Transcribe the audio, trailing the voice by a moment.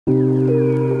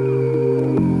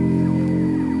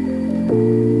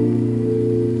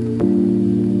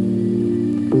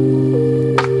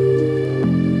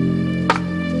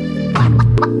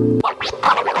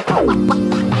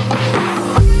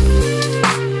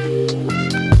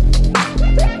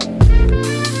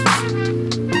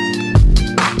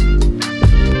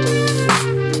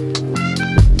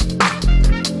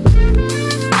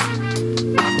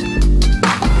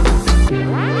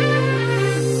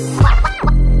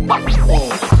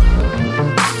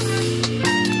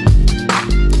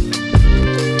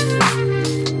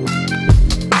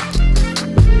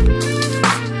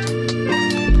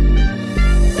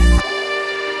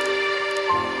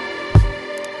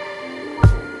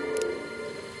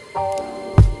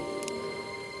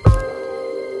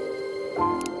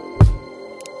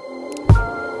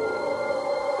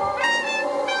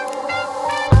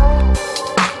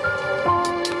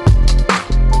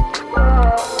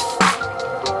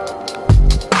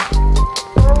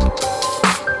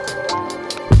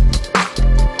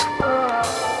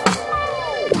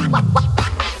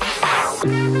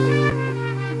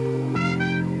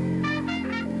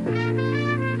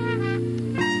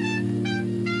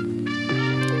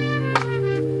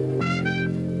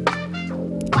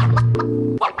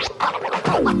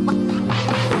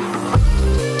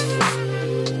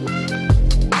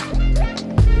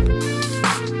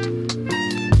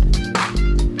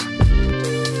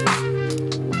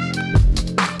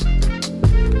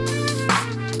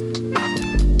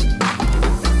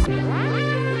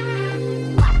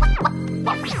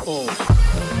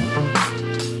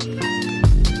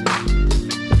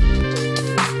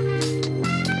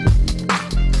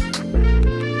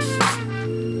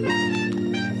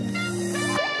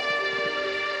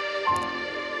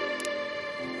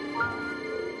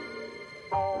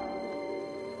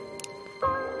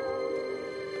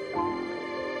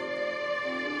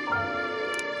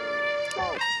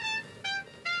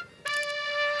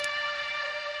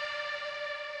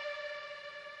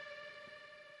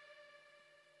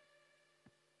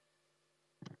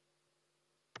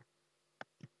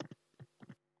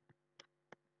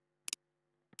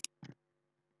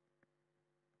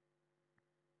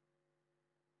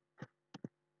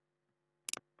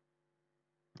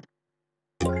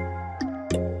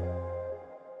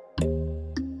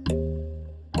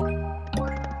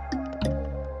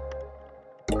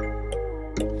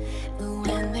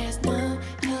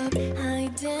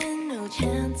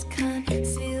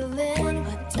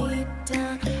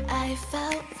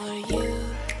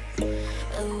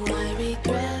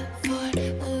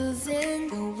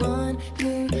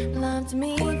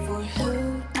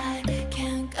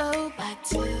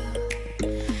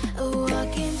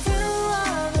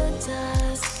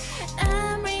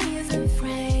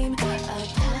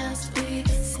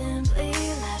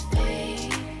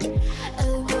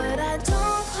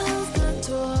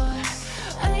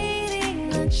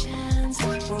Chance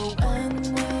for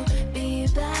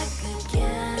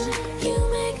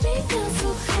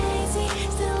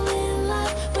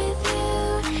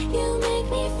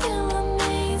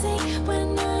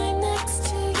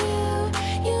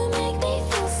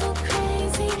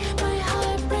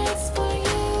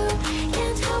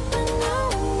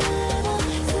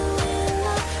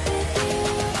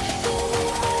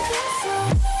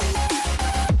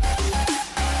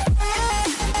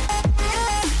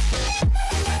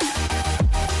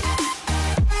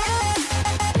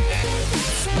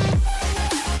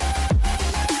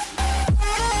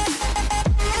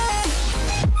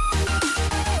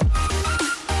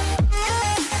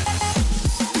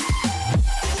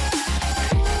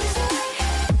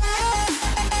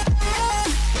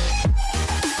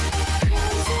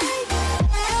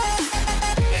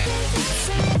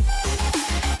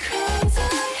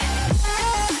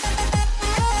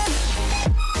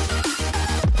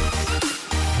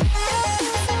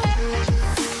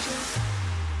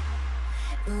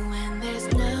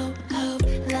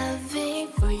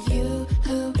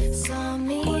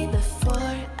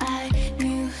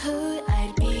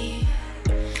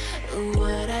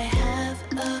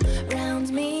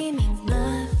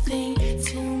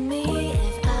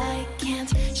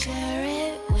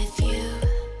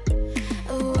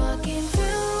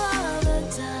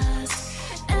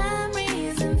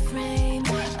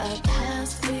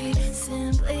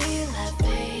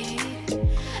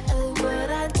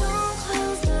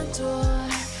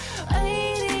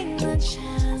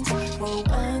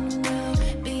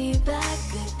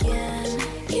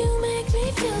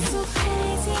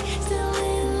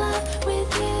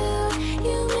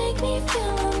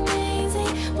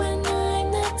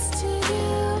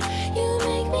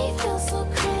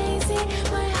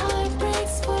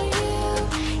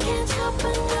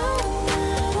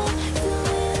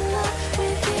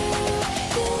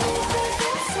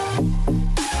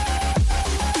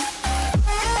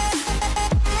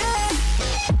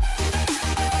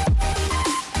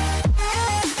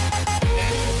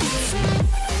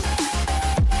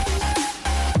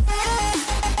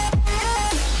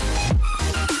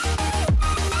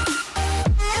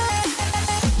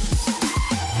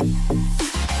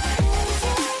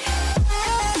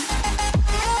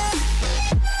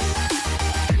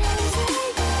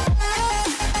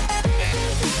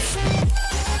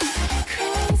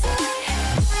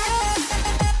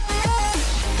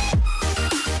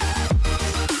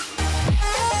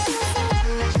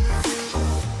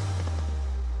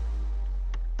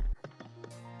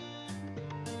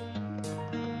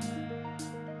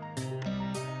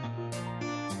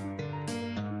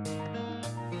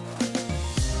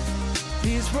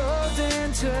These roads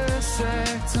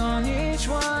intersect, on each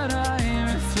one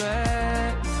I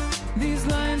reflect. These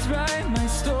lines write my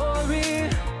story.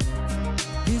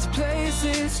 These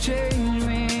places change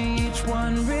me, each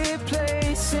one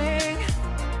replacing,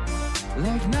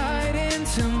 like night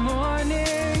into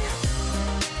morning.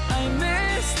 I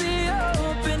miss the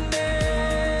open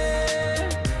air,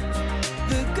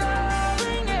 the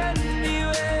going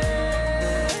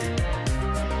anywhere,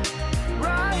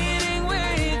 riding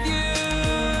with you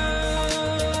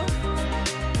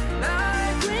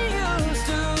like we used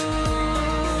to.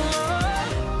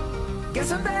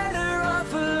 Guess I'm better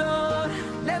off alone,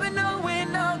 never know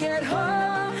when I'll get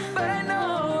home, but I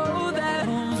know that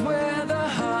home's where the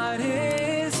heart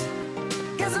is.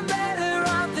 Guess I'm better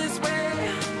off this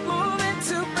way, moving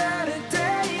to better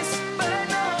days, but I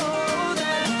know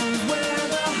that home's where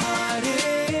the heart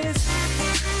is.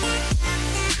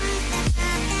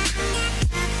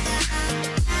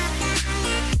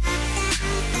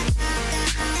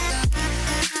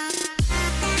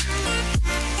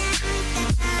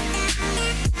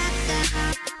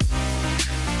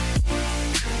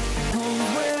 Home's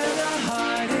where the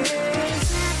heart is.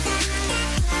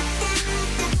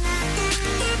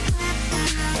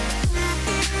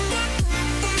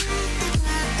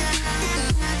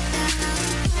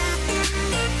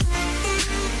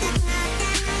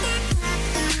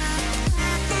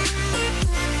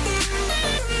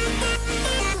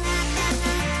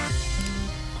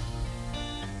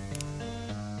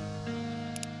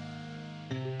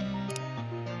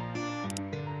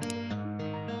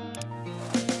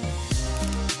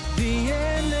 The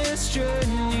endless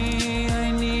journey,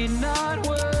 I need not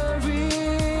worry,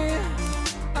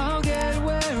 I'll get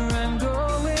where I'm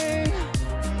going.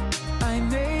 I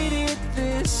made it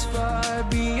this far,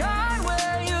 beyond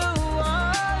where you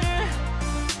are,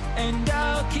 and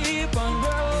I'll keep on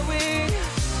growing.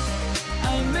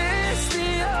 I miss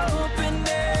the open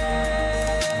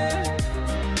air,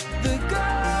 the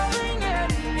going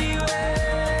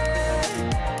anywhere,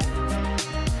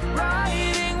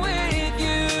 riding with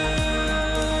you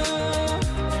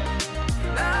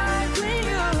like we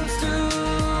used to.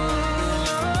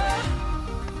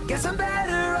 Guess I'm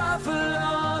better off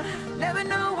alone, never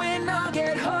know when I'll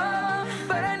get home,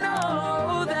 but I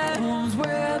know that home's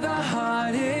where the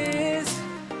heart is.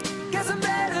 Guess I'm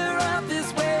better off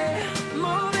this way,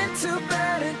 moving to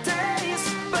better days,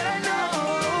 but I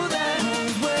know that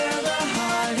home's where the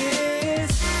heart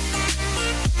is.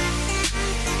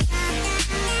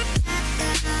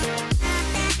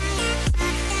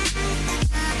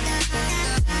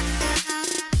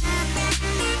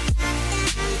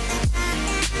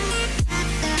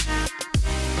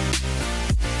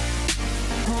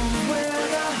 Home's where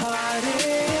the heart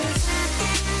is.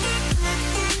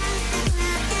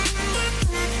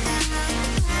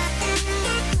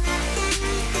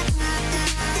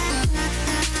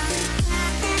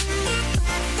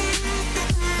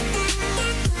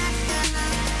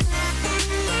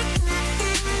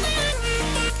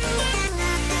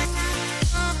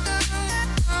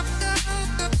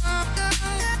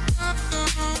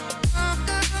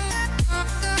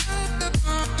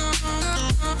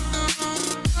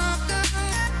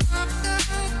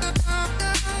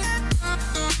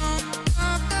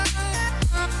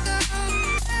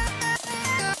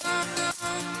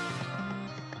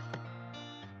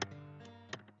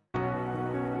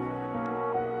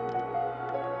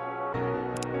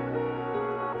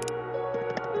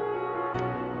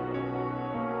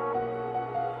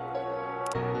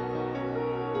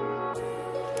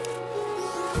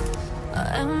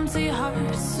 Empty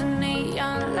hearts and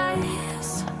neon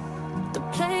lights,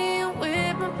 they're playing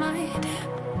with my mind.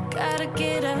 Gotta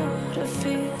get out of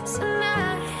here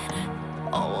tonight.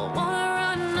 Oh, I wanna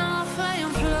run off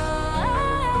and fly,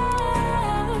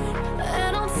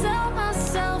 and I'll tell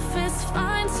myself it's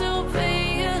fine to be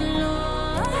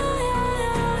alone,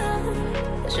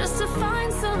 just to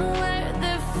find somewhere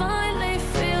that finally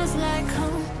feels like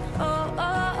home. Oh,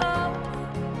 oh, oh.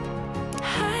 I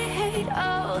hate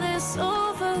all this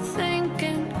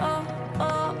overthinking. Oh,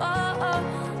 oh, oh, oh.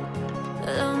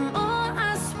 The more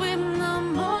I swim, the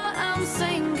more I'm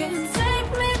sinking. Take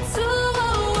me to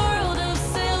a world of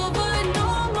silver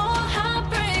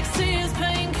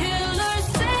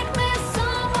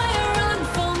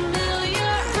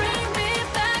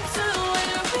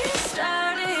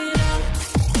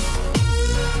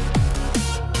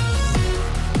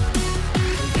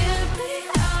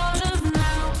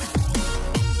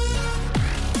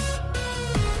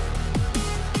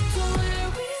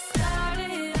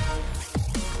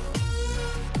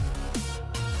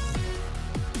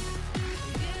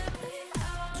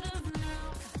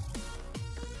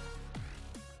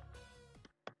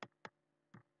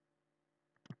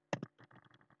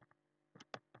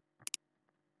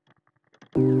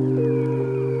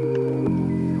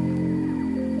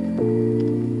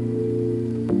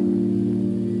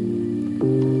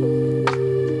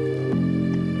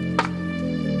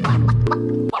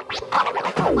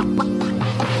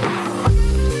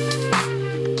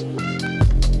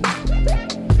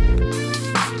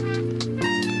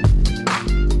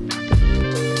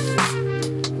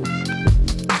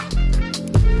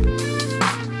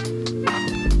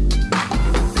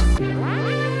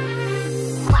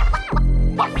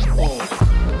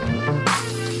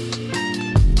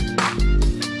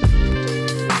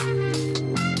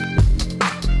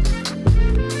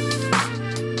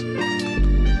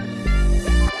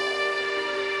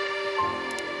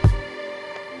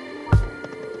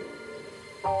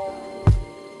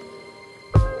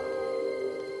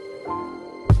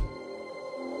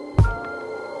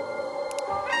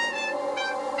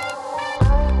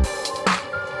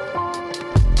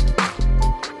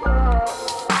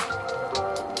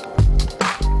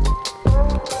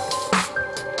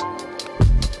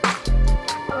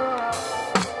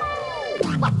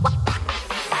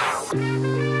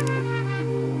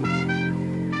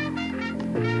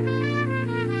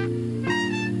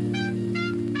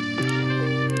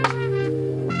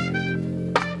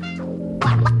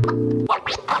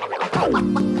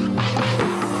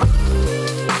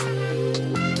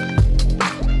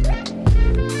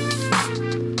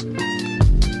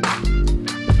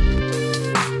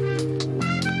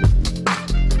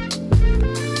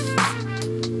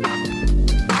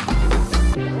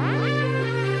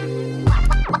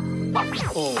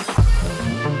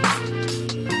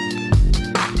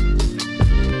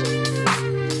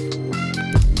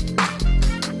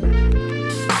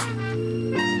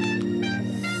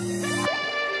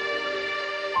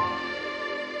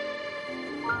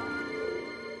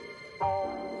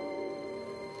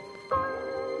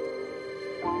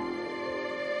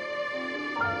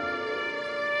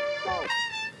go.